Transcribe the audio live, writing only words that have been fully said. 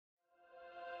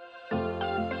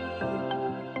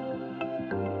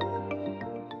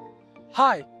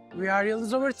Hi, we are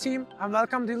Yıldız Rover team and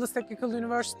welcome to Yıldız Technical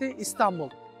University, Istanbul.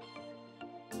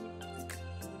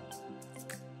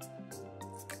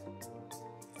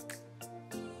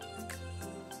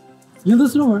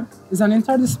 Yıldız Rover is an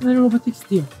interdisciplinary robotics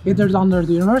team gathered under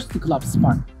the University Club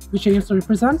Spark, which aims to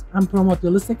represent and promote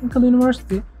Yıldız Technical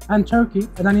University and Turkey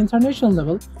at an international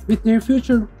level with their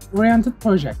future-oriented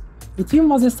project. The team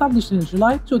was established in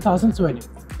July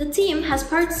 2020. The team has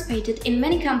participated in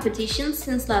many competitions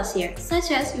since last year,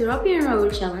 such as European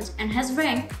Rover Challenge, and has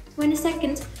ranked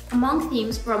 22nd among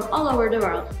teams from all over the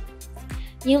world.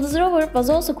 Yıldız Rover was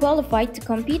also qualified to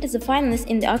compete as a finalist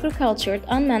in the agriculture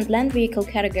unmanned land vehicle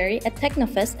category at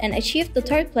Technofest and achieved the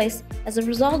third place as a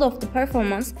result of the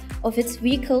performance of its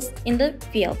vehicles in the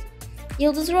field.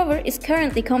 Yıldız Rover is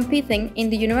currently competing in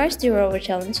the University Rover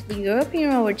Challenge, the European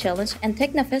Rover Challenge, and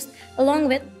Technofest, along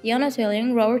with the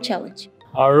Anatolian Rover Challenge.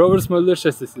 Our rover's modular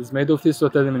chassis is made of this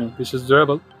aluminum, which is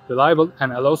durable, reliable,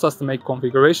 and allows us to make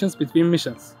configurations between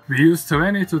missions. We use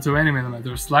 20 to 20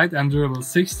 mm light and durable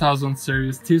 6000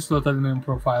 series T-slot aluminum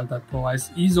profile that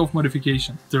provides ease of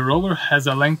modification. The rover has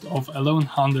a length of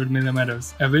 1100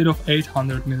 mm, a weight of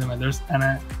 800 mm, and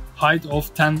a height of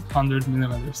 1000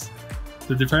 mm.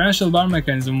 The differential bar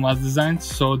mechanism was designed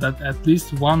so that at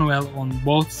least one wheel on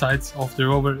both sides of the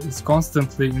rover is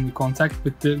constantly in contact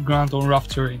with the ground on rough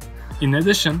terrain. In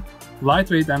addition,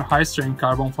 lightweight and high-strength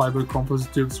carbon fiber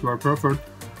composite tubes were preferred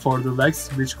for the legs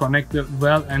which connect the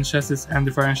wheel and chassis and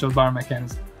differential bar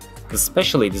mechanism. The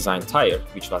specially designed tire,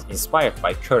 which was inspired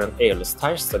by current airless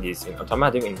tire studies in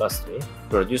automotive industry,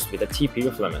 produced with a TP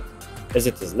refillment, as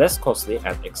it is less costly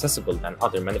and accessible than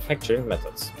other manufacturing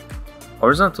methods.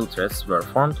 Horizontal threads were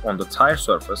formed on the tire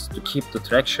surface to keep the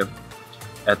traction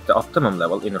at the optimum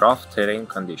level in rough terrain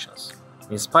conditions.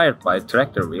 Inspired by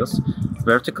tractor wheels,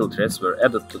 vertical threads were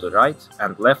added to the right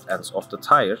and left ends of the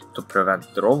tire to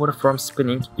prevent the rover from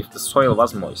spinning if the soil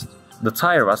was moist. The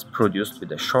tire was produced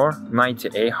with a Shore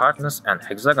 90A hardness and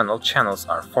hexagonal channels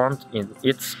are formed in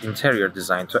its interior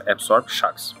design to absorb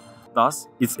shocks. Thus,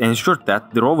 it's ensured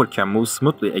that the rover can move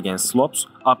smoothly against slopes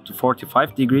up to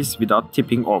 45 degrees without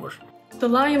tipping over. The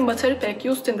Lion battery pack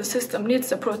used in the system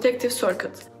needs a protective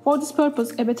circuit. For this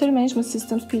purpose, a battery management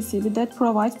systems PCB that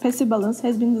provides passive balance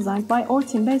has been designed by our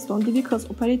team based on the vehicle's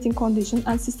operating conditions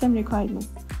and system requirements.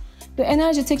 The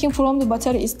energy taken from the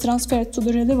battery is transferred to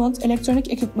the relevant electronic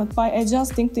equipment by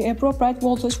adjusting the appropriate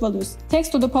voltage values, thanks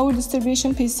to the power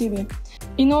distribution PCB.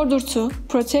 In order to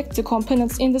protect the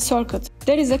components in the circuit,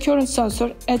 there is a current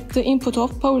sensor at the input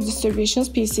of power distribution's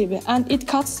PCB, and it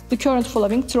cuts the current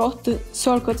flowing through the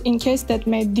circuit in case that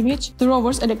may damage the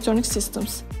rover's electronic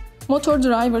systems. Motor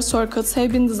driver circuits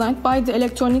have been designed by the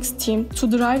electronics team to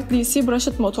drive DC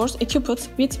brushed motors equipped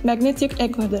with magnetic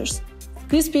actuators.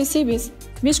 These PCBs,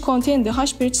 which contain the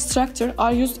H-bridge structure,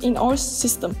 are used in our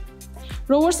system.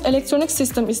 Rover's electronic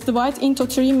system is divided into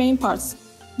three main parts.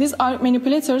 These are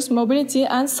manipulators, mobility,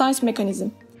 and science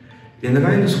mechanism. In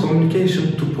wireless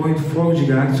communication, 2.4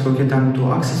 GHz rocket and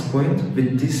 2 access point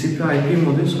with TCP/IP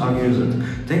modules are used.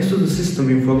 Thanks to the system,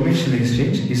 information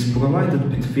exchange is provided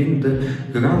between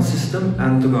the ground system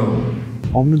and the rover.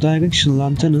 Omnidirectional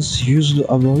antennas used to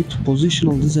avoid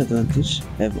positional disadvantage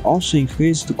have also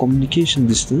increased the communication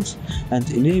distance and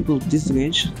enabled this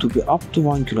range to be up to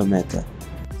 1 km.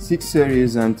 6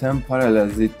 series and 10 parallel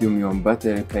lithium-ion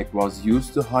battery pack was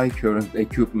used to high current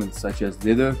equipment such as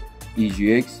leader,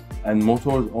 EGX, and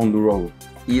motors on the rover.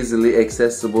 Easily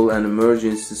accessible and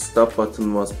emergency stop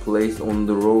button was placed on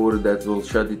the rover that will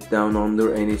shut it down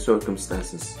under any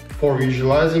circumstances. For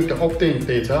visualizing the obtained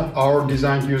data, our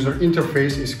designed user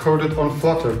interface is coded on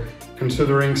Flutter,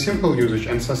 considering simple usage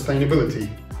and sustainability.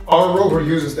 Our rover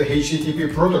uses the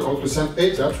HTTP protocol to send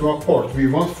data to a port we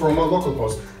want from a local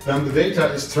host. Then the data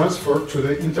is transferred to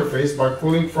the interface by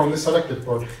pulling from the selected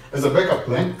port. As a backup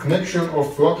plan, connection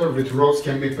of Flutter with ROS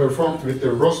can be performed with the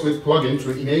ROSLib plugin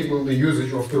to enable the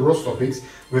usage of the ROS topics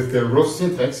with the ROS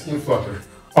syntax in Flutter.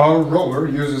 Our rover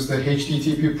uses the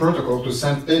HTTP protocol to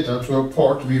send data to a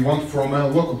port we want from a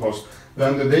local host.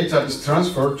 Then the data is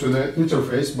transferred to the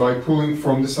interface by pulling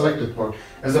from the selected port.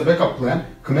 As a backup plan,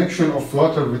 connection of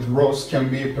Flutter with ROS can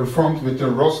be performed with the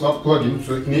ROSLab plugin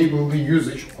to enable the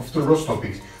usage of the ROS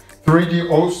topics. 3D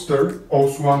OSTER,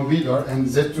 OS1 LiDAR and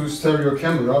Z2 stereo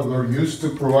camera were used to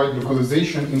provide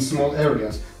localization in small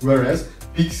areas, whereas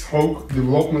Pixhawk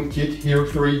development kit here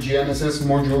 3 GNSS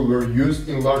module were used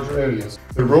in larger areas.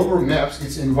 The rover maps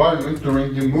its environment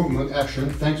during the movement action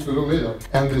thanks to the lidar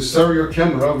and the stereo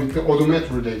camera with the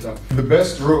odometer data. The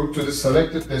best route to the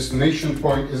selected destination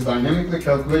point is dynamically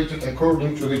calculated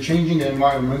according to the changing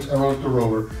environment around the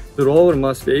rover. The rover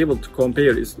must be able to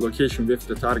compare its location with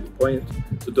the target point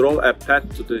to draw a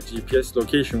path to the GPS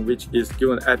location which is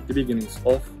given at the beginnings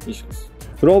of missions.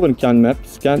 The rover can map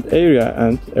scanned area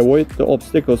and avoid the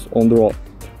obstacles on the road,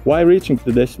 while reaching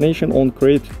the destination on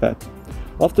created path.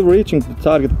 After reaching the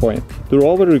target point, the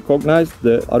rover recognizes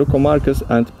the Aruco markers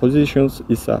and positions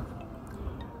itself.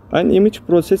 An image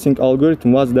processing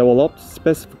algorithm was developed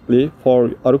specifically for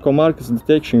Aruco markers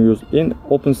detection used in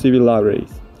OpenCV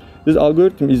libraries. This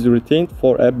algorithm is retained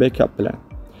for a backup plan.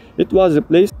 It was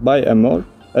replaced by a more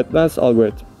advanced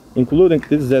algorithm, including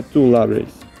the Z2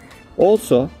 libraries.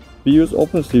 Also, we use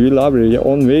OpenCV library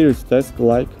on various tasks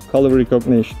like color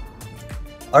recognition.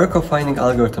 Aruco finding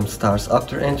algorithm starts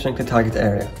after entering the target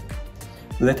area.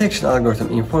 The detection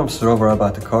algorithm informs the rover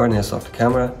about the coordinates of the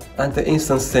camera and the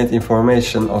instant state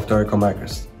information of the Aruco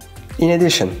markers. In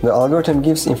addition, the algorithm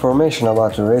gives information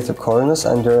about the relative coordinates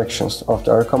and directions of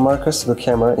the Aruco markers to the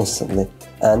camera instantly,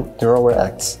 and the rover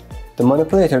acts. The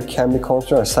manipulator can be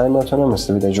controlled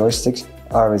simultaneously with a joystick,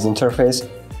 RV's interface,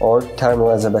 or terminal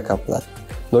as a backup plan.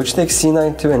 Logitech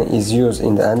C920 is used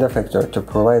in the end effector to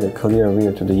provide a clear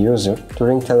view to the user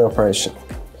during teleoperation.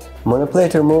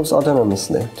 Manipulator moves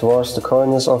autonomously towards the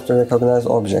coordinates of the recognized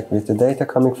object with the data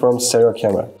coming from stereo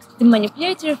camera. The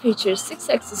manipulator features 6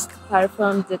 axes to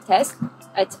perform the task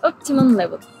at optimum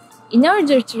level. In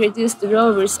order to reduce the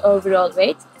rover's overall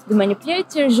weight, the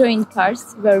manipulator joint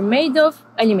parts were made of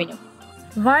aluminum,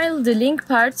 while the link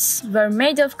parts were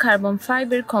made of carbon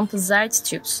fiber composite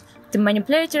tubes. The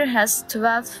manipulator has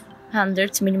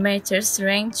 1200 mm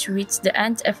range with the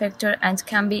end effector and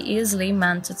can be easily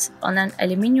mounted on an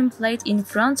aluminum plate in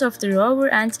front of the rover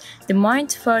and the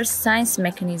mount for science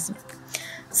mechanism.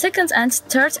 Second and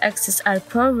third axes are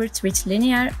powered with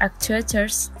linear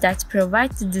actuators that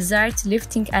provide the desired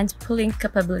lifting and pulling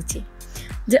capability.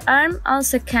 The arm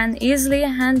also can easily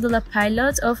handle a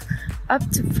payload of up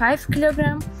to 5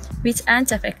 kg with end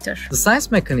effector. The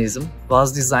science mechanism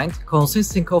was designed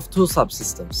consisting of 2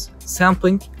 subsystems,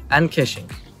 sampling and caching.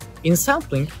 In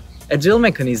sampling, a drill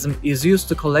mechanism is used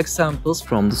to collect samples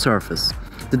from the surface.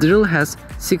 The drill has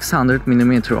 600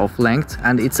 mm of length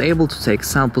and it's able to take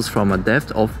samples from a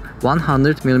depth of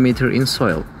 100 mm in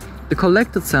soil. The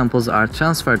collected samples are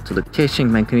transferred to the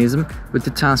caching mechanism with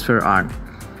the transfer arm.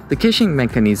 The caching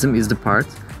mechanism is the part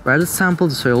where the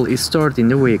sampled soil is stored in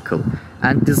the vehicle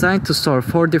and designed to store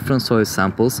 4 different soil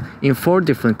samples in 4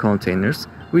 different containers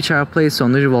which are placed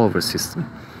on the revolver system.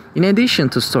 In addition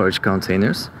to storage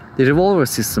containers, the revolver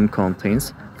system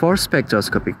contains 4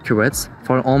 spectroscopic cuvettes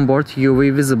for onboard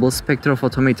UV visible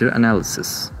spectrophotometer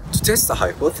analysis. To test the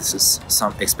hypothesis,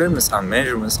 some experiments and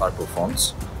measurements are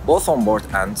performed, both on board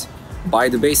and by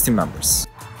the base team members.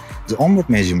 The onboard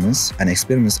measurements and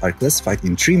experiments are classified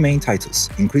in 3 main titles,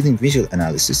 including visual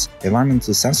analysis,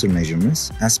 environmental sensor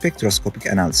measurements, and spectroscopic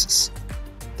analysis.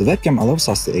 The webcam allows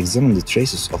us to examine the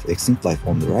traces of extinct life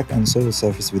on the rock and soil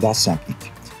surface without sampling.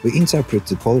 We interpret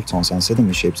the color tones and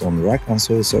sediment shapes on the rock and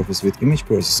soil surface with image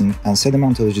processing and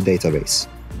sedimentology database.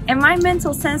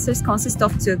 Environmental sensors consist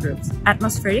of 2 groups,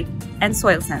 atmospheric and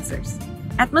soil sensors.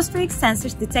 Atmospheric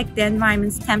sensors detect the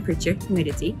environment's temperature,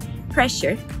 humidity,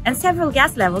 pressure, and several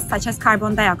gas levels such as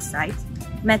carbon dioxide,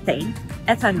 methane,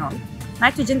 ethanol,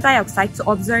 nitrogen dioxide to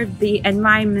observe the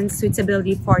environment's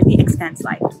suitability for the extant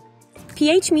life.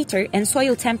 pH meter and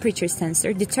soil temperature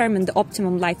sensor determine the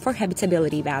optimum life for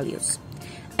habitability values.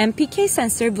 pK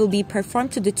sensor will be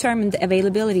performed to determine the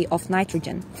availability of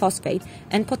nitrogen, phosphate,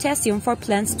 and potassium for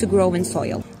plants to grow in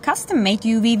soil. Custom-made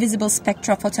UV visible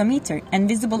spectrophotometer and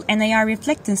visible NIR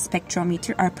reflectance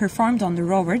spectrometer are performed on the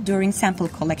rover during sample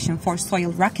collection for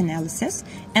soil rock analysis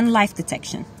and life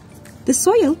detection. The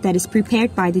soil that is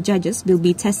prepared by the judges will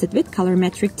be tested with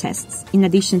colorimetric tests, in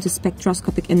addition to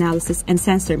spectroscopic analysis and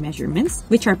sensor measurements,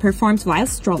 which are performed while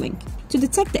strolling. To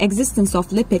detect the existence of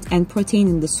lipid and protein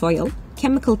in the soil,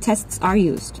 chemical tests are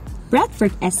used.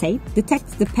 Bradford assay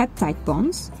detects the peptide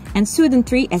bonds, and Sweden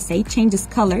 3 assay changes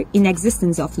color in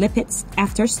existence of lipids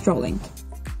after strolling.